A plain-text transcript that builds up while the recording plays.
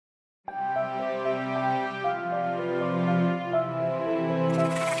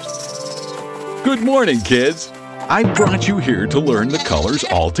Good morning, kids. I brought you here to learn the colors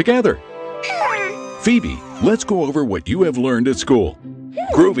all together. Phoebe, let's go over what you have learned at school.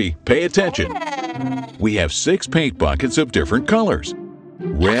 Groovy, pay attention. We have 6 paint buckets of different colors.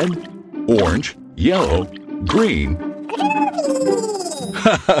 Red, orange, yellow, green.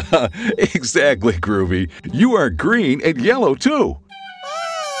 Exactly, Groovy. You are green and yellow too.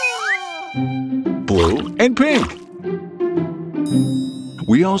 Blue and pink.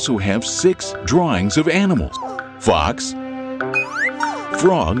 We also have 6 drawings of animals. Fox,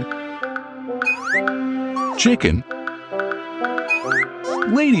 frog, chicken,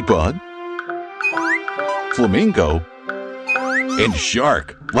 ladybug, flamingo, and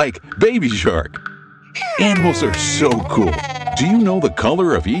shark, like baby shark. Animals are so cool. Do you know the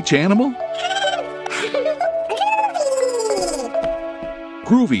color of each animal?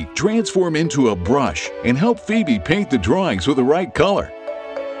 Groovy, transform into a brush and help Phoebe paint the drawings with the right color.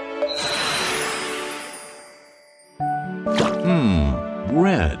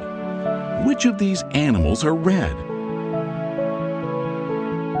 Red. Which of these animals are red?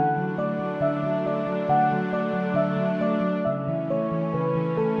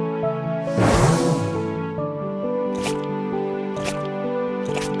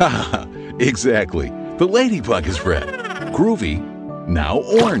 Haha, exactly. The ladybug is red. Groovy, now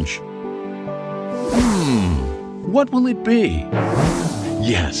orange. What will it be?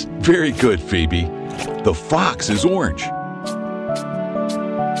 Yes, very good, Phoebe. The fox is orange.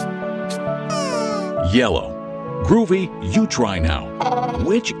 Yellow. Groovy, you try now.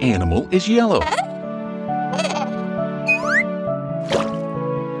 Which animal is yellow?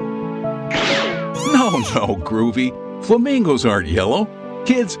 No, Groovy. Flamingos aren't yellow.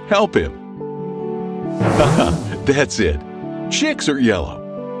 Kids, help him. That's it. Chicks are yellow.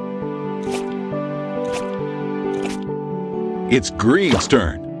 It's Green's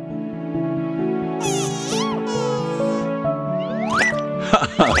turn.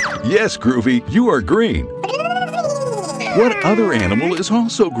 Yes, Groovy, you are green. What other animal is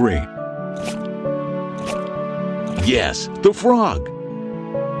also green? Yes, the frog.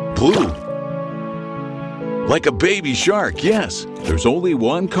 Blue. Like a baby shark, yes. There's only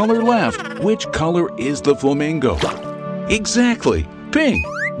one color left. Which color is the flamingo? Exactly, pink.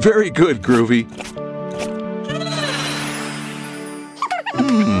 Very good, Groovy.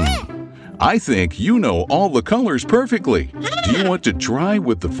 I think you know all the colors perfectly. Do you want to try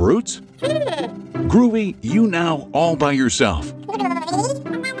with the fruits? Groovy, you now all by yourself.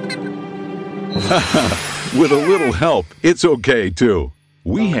 With a little help, it's okay too.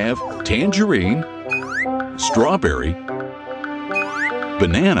 We have tangerine, strawberry,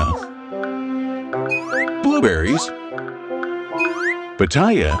 banana, blueberries,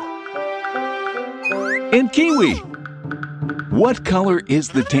 pitahaya, and kiwi. What color is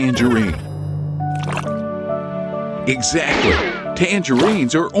the tangerine? Exactly.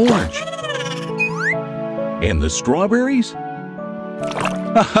 Tangerines are orange. And the strawberries?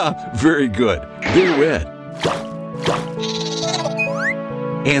 Haha, very good. They're red.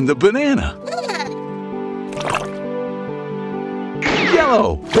 And the banana?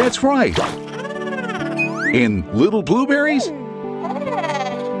 Yellow. That's right. And little blueberries?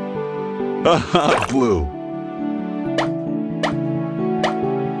 Haha, blue.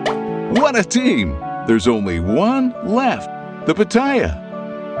 What a team! There's only one left, the pitahaya.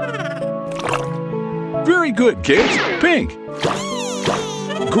 Very good, kids. Pink.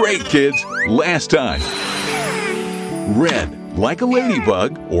 Great, kids. Last time. Red, like a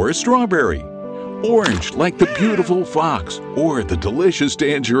ladybug or a strawberry. Orange, like the beautiful fox or the delicious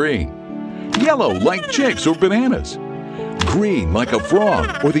tangerine. Yellow, like chicks or bananas. Green, like a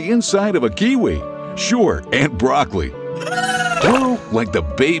frog or the inside of a kiwi. Sure, and broccoli. Blue, like the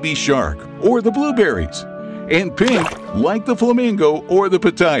baby shark or the blueberries. And pink, like the flamingo or the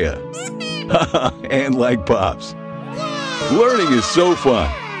pitahaya. And like Pops. Learning is so fun.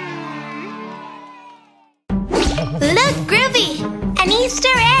 Look, Groovy! An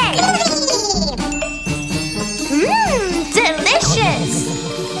Easter egg! Delicious!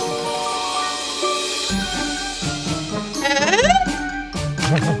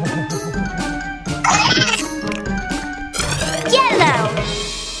 Yellow!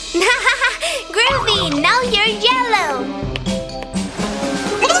 Groovy, now you're yellow!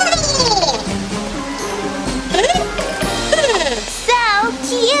 So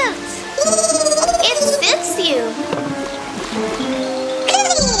cute! It suits you!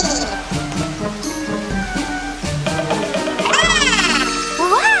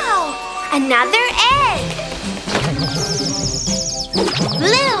 Wow! Another egg!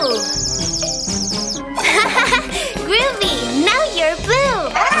 Blue! Groovy, now you're blue!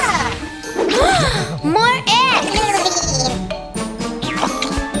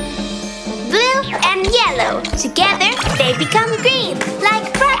 Together, they become green,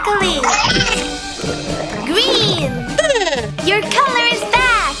 like broccoli. Green! Your color is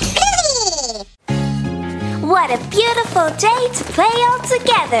back! What a beautiful day to play all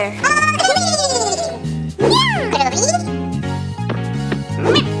together!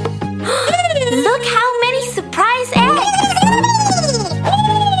 Look how many surprise eggs!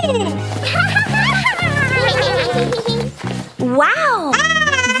 Wow!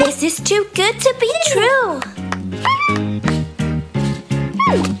 This is too good to be true!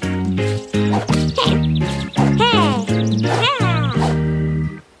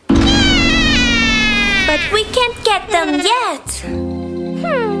 But we can't get them yet!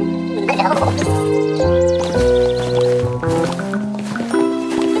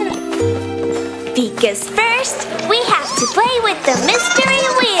 Because first, we have to play with the mystery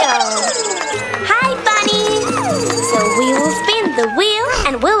wheel! Hi, Bunny! So we will spin the wheel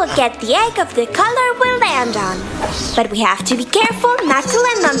and we will get the egg of the color we'll land on. But we have to be careful not to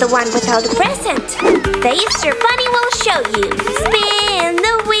land on the one without a present. The Easter Bunny will show you. Spin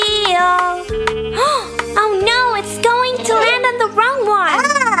the wheel! Oh no, it's going to land on the wrong one!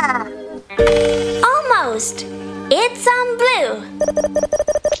 Almost! It's on blue!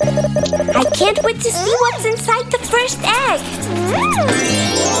 I can't wait to see what's inside the first egg!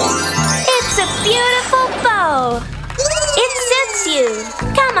 It's a beautiful bow! It suits you!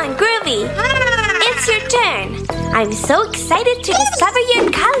 Come on, Groovy! It's your turn! I'm so excited to discover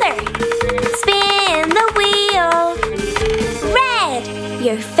your color! Spin the wheel! Red!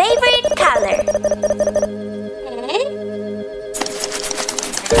 Your favorite color!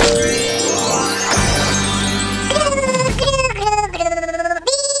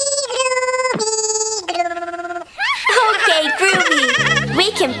 We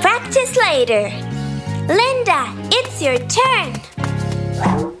can practice later. Linda, it's your turn.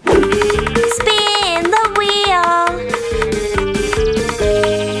 Spin the wheel.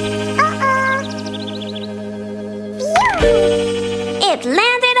 It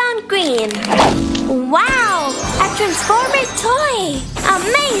landed on green. Wow, a transformer toy.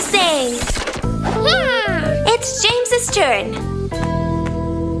 Amazing. It's James's turn.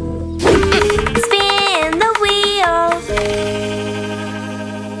 Spin the wheel.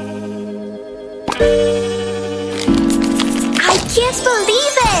 I can't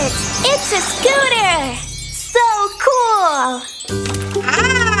believe it! It's a scooter! So cool!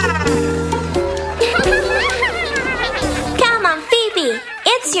 Come on, Phoebe!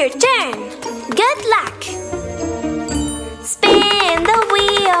 It's your turn! Good luck! Spin the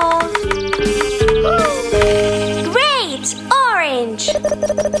wheel! Great! Orange!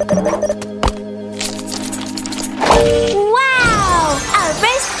 Wow! A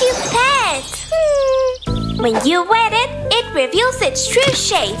rescue pet! When you wet it, it reveals its true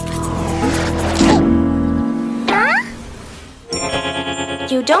shape. Huh?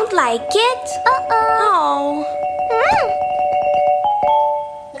 You don't like it? Oh.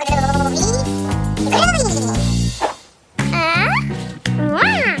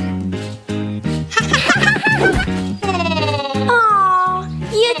 Oh,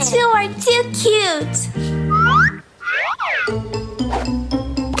 you two are too cute.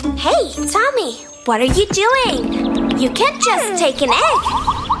 Hey, Tommy. What are you doing? You can't just take an egg.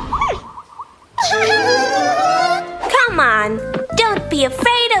 Come on, don't be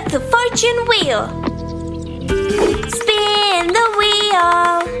afraid of the fortune wheel. Spin the wheel.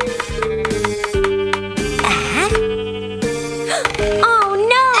 Oh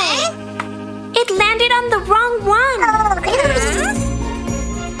no! It landed on the wrong one.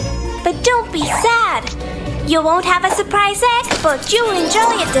 But don't be sad. You won't have a surprise egg, but you'll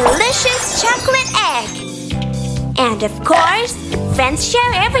enjoy a delicious chocolate egg. And of course, friends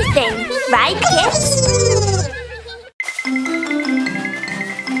share everything, right, kids?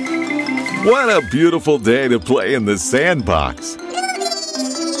 What a beautiful day to play in the sandbox.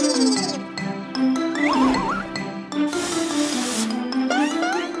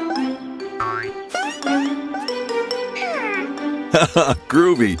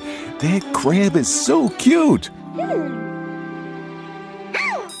 Groovy, that crab is so cute.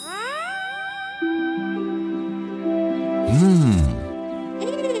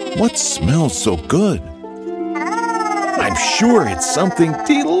 What smells so good? I'm sure it's something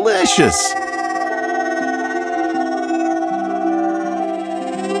delicious.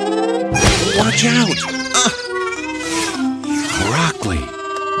 Watch out! Broccoli.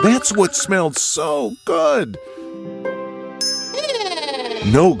 That's what smelled so good.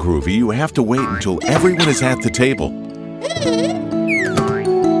 No, Groovy, you have to wait until everyone is at the table.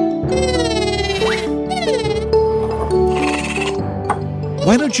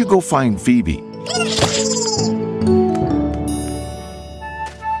 Why don't you go find Phoebe?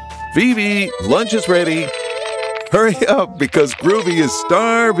 Phoebe, lunch is ready. Hurry up because Groovy is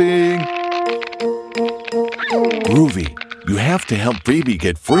starving. Groovy, you have to help Phoebe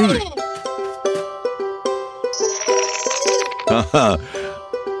get free.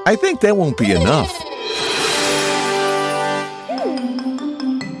 I think that won't be enough.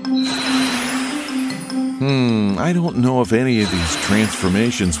 I don't know if any of these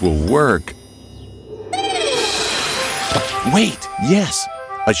transformations will work. Wait, yes,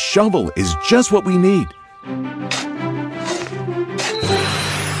 a shovel is just what we need.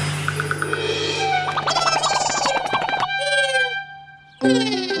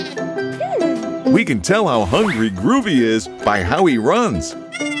 We can tell how hungry Groovy is by how he runs.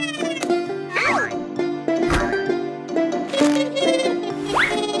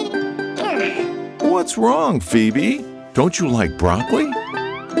 What's wrong, Phoebe? Don't you like broccoli?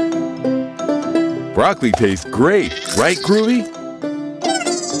 Broccoli tastes great, right, Groovy?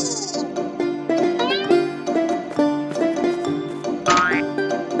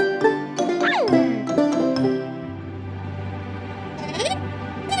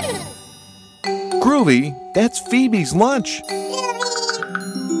 Groovy, that's Phoebe's lunch.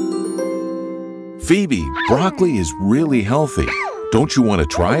 Phoebe, broccoli is really healthy. Don't you want to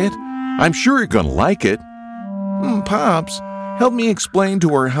try it? I'm sure you're gonna like it. Pops, help me explain to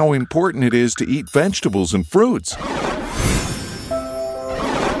her how important it is to eat vegetables and fruits.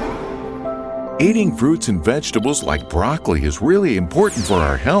 Eating fruits and vegetables like broccoli is really important for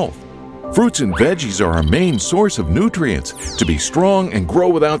our health. Fruits and veggies are our main source of nutrients to be strong and grow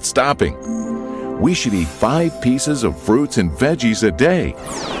without stopping. We should eat 5 pieces of fruits and veggies a day.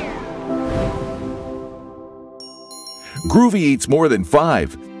 Groovy eats more than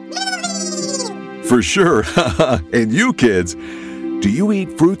 5. For sure. And you kids, do you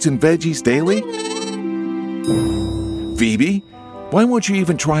eat fruits and veggies daily? Phoebe, why won't you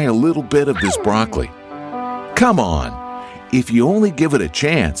even try a little bit of this broccoli? Come on. If you only give it a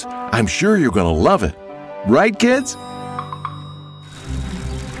chance, I'm sure you're going to love it. Right, kids?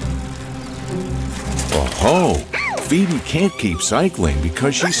 Oh, Phoebe can't keep cycling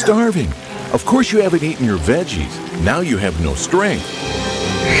because she's starving. Of course you haven't eaten your veggies. Now you have no strength.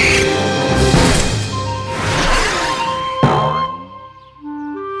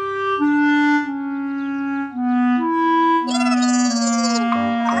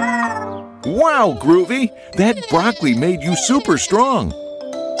 Wow, Groovy, that broccoli made you super strong.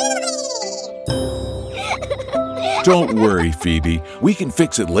 Don't worry, Phoebe. We can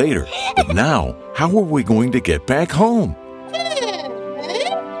fix it later. But now, how are we going to get back home?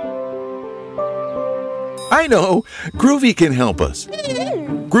 I know. Groovy can help us.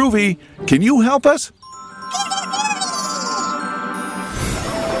 Groovy, can you help us?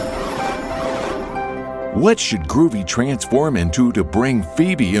 What should Groovy transform into to bring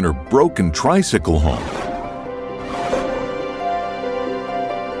Phoebe and her broken tricycle home?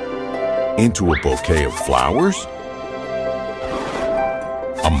 Into a bouquet of flowers?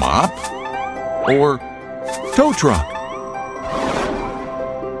 A mop? Or tow truck?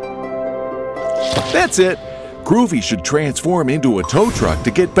 That's it! Groovy should transform into a tow truck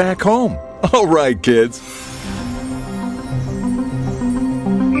to get back home. All right, kids.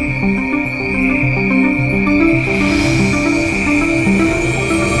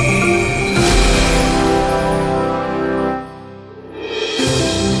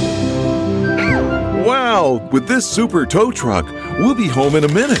 Wow, with this super tow truck, we'll be home in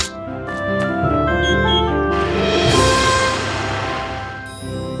a minute.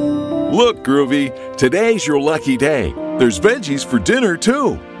 Look, Groovy, today's your lucky day. There's veggies for dinner,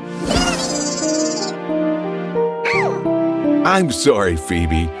 too. I'm sorry,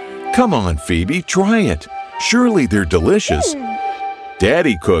 Phoebe. Come on, Phoebe, try it. Surely they're delicious.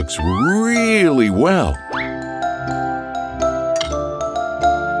 Daddy cooks really well.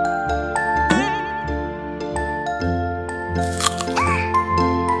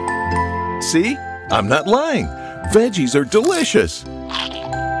 See? I'm not lying. Veggies are delicious.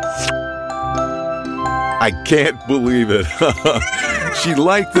 I can't believe it. She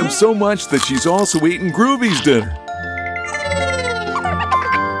liked them so much that she's also eaten Groovy's dinner.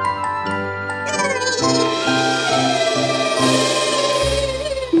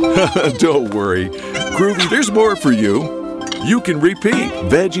 Don't worry. Groovy, there's more for you. You can repeat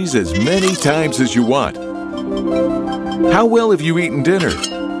veggies as many times as you want. How well have you eaten dinner?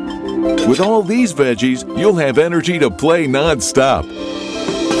 With all these veggies, you'll have energy to play non-stop.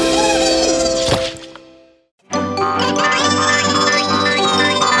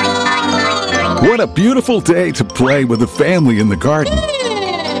 What a beautiful day to play with the family in the garden.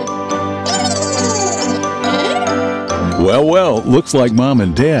 Well, well, looks like Mom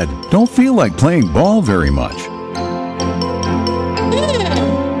and Dad don't feel like playing ball very much.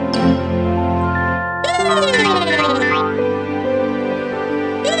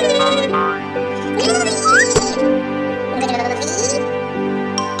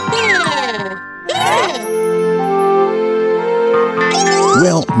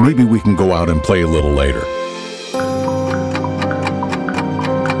 Well, maybe we can go out and play a little later.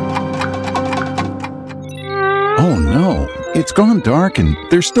 Oh no, it's gone dark and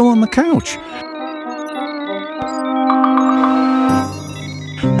they're still on the couch.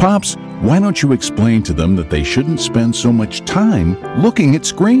 Pops, why don't you explain to them that they shouldn't spend so much time looking at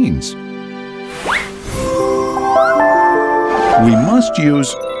screens? We must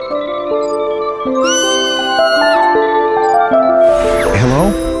use...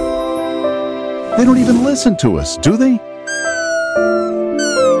 Hello? They don't even listen to us, do they?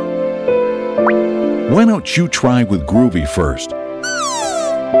 Why don't you try with Groovy first?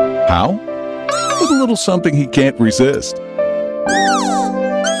 How? With a little something he can't resist.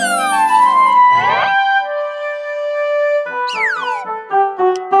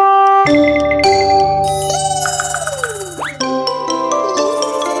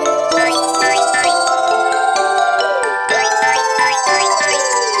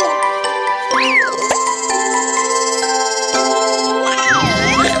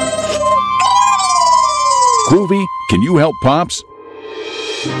 Groovy, can you help Pops?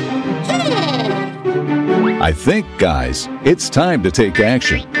 I think, guys, it's time to take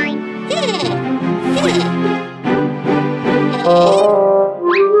action.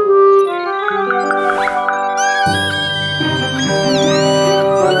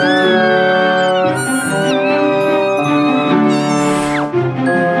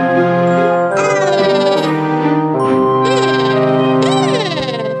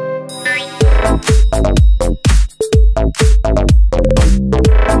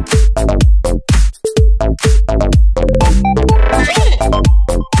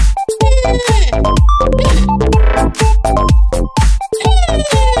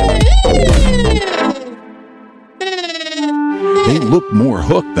 They look more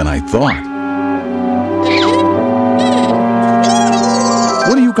hooked than I thought.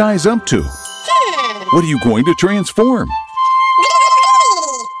 What are you guys up to? What are you going to transform?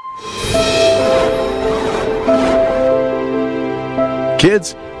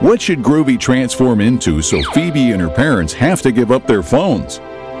 Kids, what should Groovy transform into so Phoebe and her parents have to give up their phones?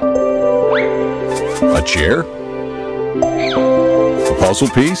 A chair? A puzzle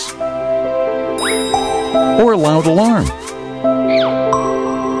piece? Or a loud alarm?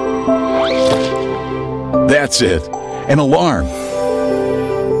 That's it, an alarm.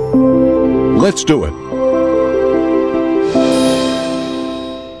 Let's do it.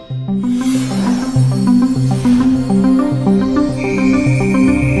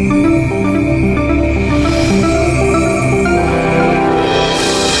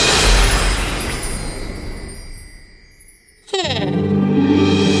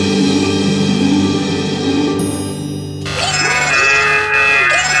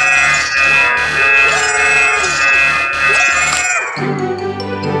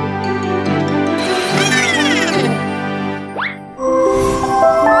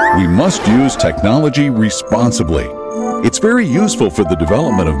 We must use technology responsibly. It's very useful for the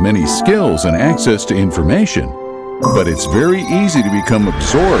development of many skills and access to information, but it's very easy to become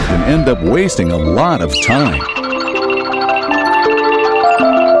absorbed and end up wasting a lot of time.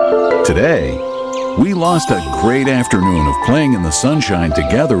 Today, we lost a great afternoon of playing in the sunshine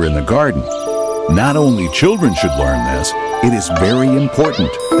together in the garden. Not only children should learn this, it is very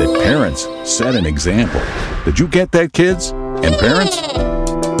important that parents set an example. Did you get that, kids? And parents?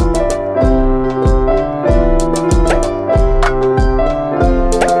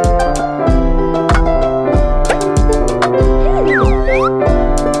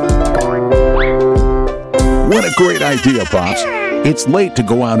 What a great idea, Pops. It's late to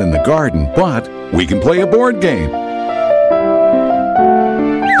go out in the garden, but we can play a board game.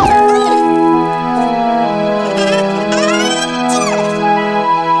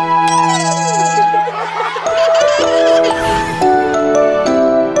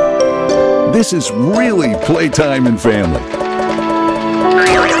 This is really playtime and family.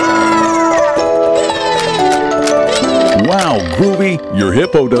 Wow, Groovy, your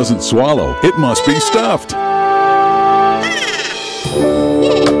hippo doesn't swallow. It must be stuffed.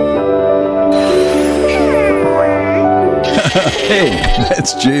 Hey,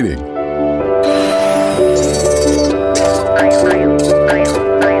 that's cheating.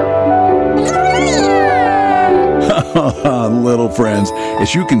 Little friends,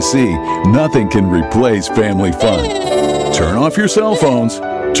 as you can see, nothing can replace family fun. Turn off your cell phones.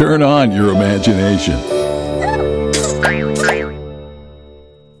 Turn on your imagination.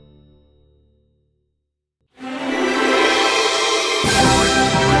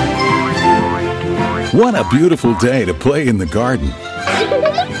 What a beautiful day to play in the garden.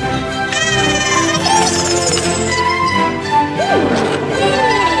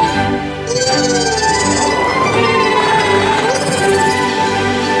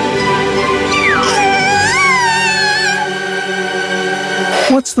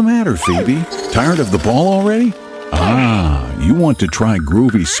 What's the matter, Phoebe? Tired of the ball already? Ah, you want to try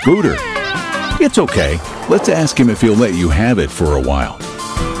Groovy's scooter. It's okay. Let's ask him if he'll let you have it for a while.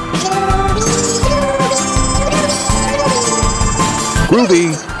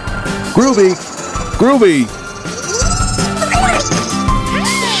 Groovy! Groovy! Groovy!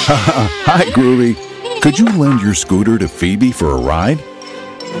 Hi, Groovy. Could you lend your scooter to Phoebe for a ride?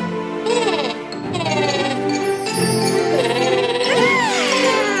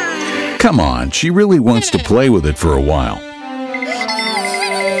 Come on, she really wants to play with it for a while.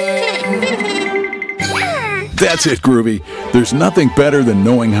 That's it, Groovy. There's nothing better than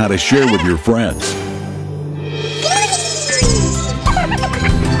knowing how to share with your friends.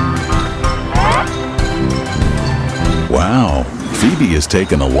 Wow, Phoebe has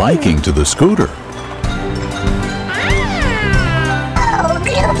taken a liking to the scooter.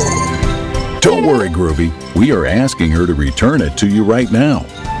 Don't worry, Groovy. We are asking her to return it to you right now.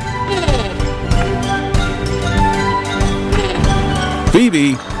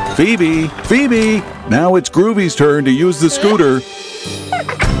 Phoebe! Phoebe! Phoebe! Now it's Groovy's turn to use the scooter.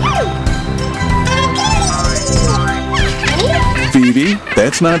 Phoebe,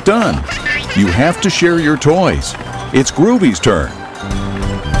 that's not done. You have to share your toys. It's Groovy's turn.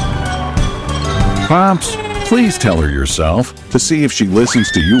 Pops, please tell her yourself to see if she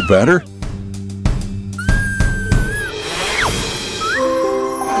listens to you better.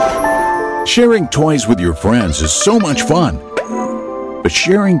 Sharing toys with your friends is so much fun. But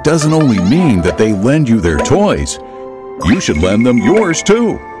sharing doesn't only mean that they lend you their toys. You should lend them yours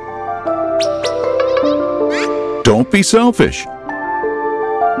too. Don't be selfish.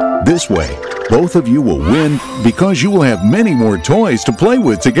 This way, both of you will win because you will have many more toys to play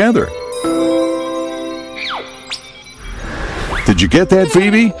with together. Did you get that,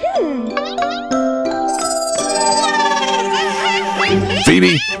 Phoebe?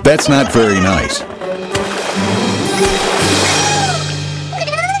 Phoebe, that's not very nice.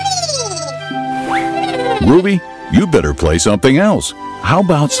 Groovy, you better play something else. How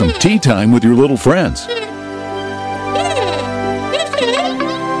about some tea time with your little friends?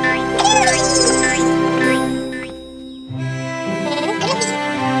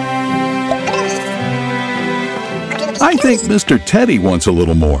 I think Mr. Teddy wants a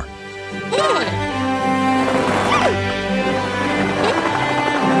little more.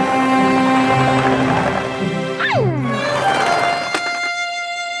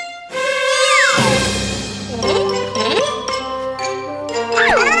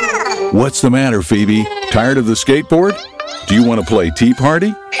 What's the matter, Phoebe? Tired of the skateboard? Do you want to play Tea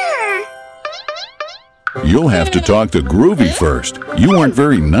Party? You'll have to talk to Groovy first. You weren't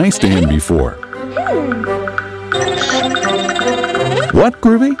very nice to him before. What,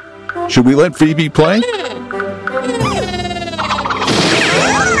 Groovy? Should we let Phoebe play?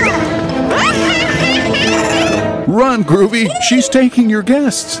 Run, Groovy! She's taking your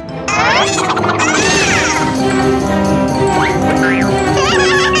guests.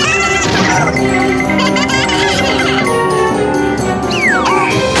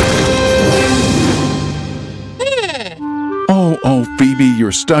 Oh, Phoebe,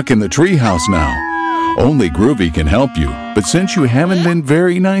 you're stuck in the treehouse now. Only Groovy can help you, but since you haven't been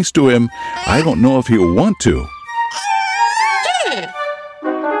very nice to him, I don't know if he'll want to.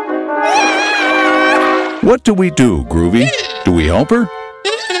 What do we do, Groovy? Do we help her?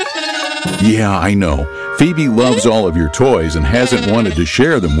 Yeah, I know. Phoebe loves all of your toys and hasn't wanted to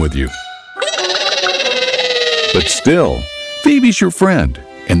share them with you. But still, Phoebe's your friend,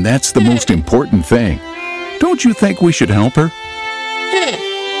 and that's the most important thing. Don't you think we should help her?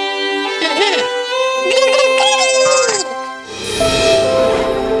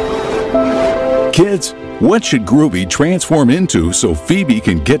 Kids, what should Groovy transform into so Phoebe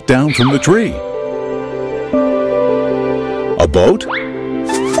can get down from the tree? A boat?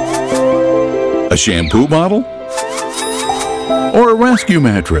 A shampoo bottle? Or a rescue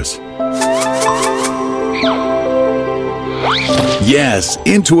mattress? Yes,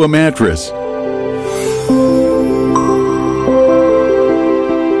 into a mattress.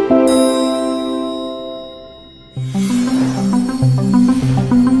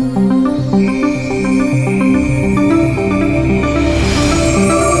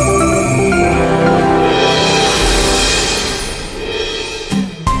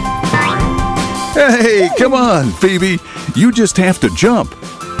 Hey, come on, Phoebe. You just have to jump.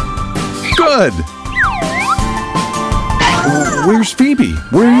 Good. Where's Phoebe?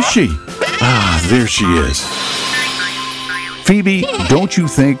 Where is she? Ah, there she is. Phoebe, don't you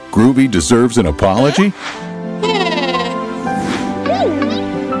think Groovy deserves an apology?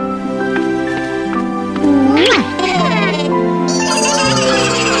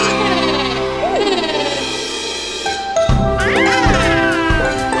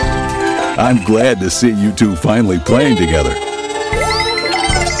 I'm glad to see you two finally playing together.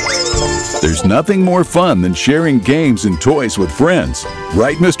 There's nothing more fun than sharing games and toys with friends.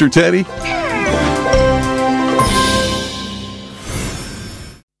 Right, Mr. Teddy?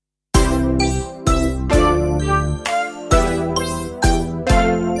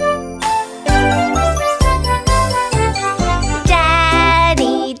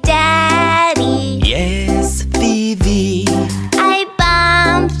 Daddy, Daddy. Yes, Phoebe. I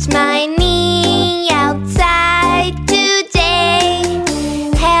bumped my knee outside today.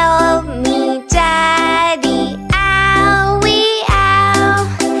 Help me, Daddy. Owie, ow.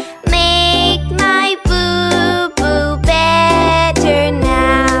 Make my boo-boo better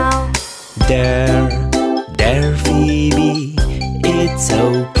now. There, Phoebe. It's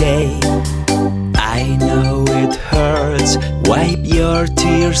okay. I know it hurts. Wipe your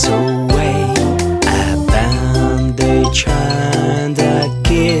tears away. A bandage and a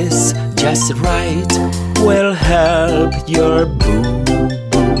kiss just right will help your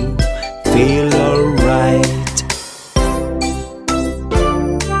boo-boo feel alright.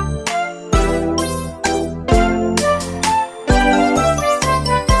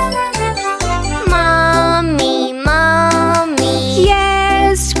 Mommy, Mommy.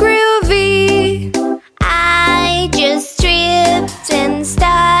 Yes, Groovy. I just tripped and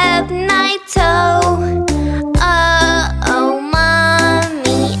stubbed my toe. Oh,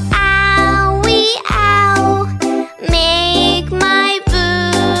 Mommy. Owie, ow. Make my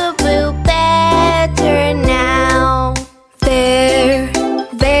boo-boo better now.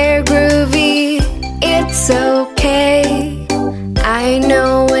 There, Groovy. It's okay. I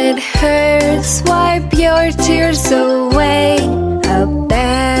know it hurts. Wipe your tears away. A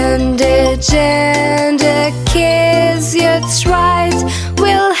bandage and a kiss, it's right,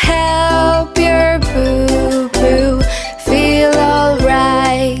 will help your boo-boo feel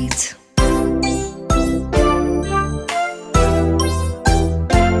alright.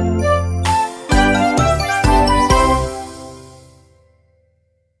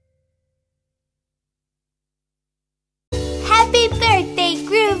 Happy birthday,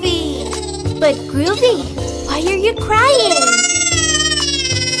 Groovy! But Groovy, why are you crying?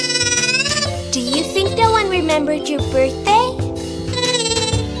 Do you think no one remembered your birthday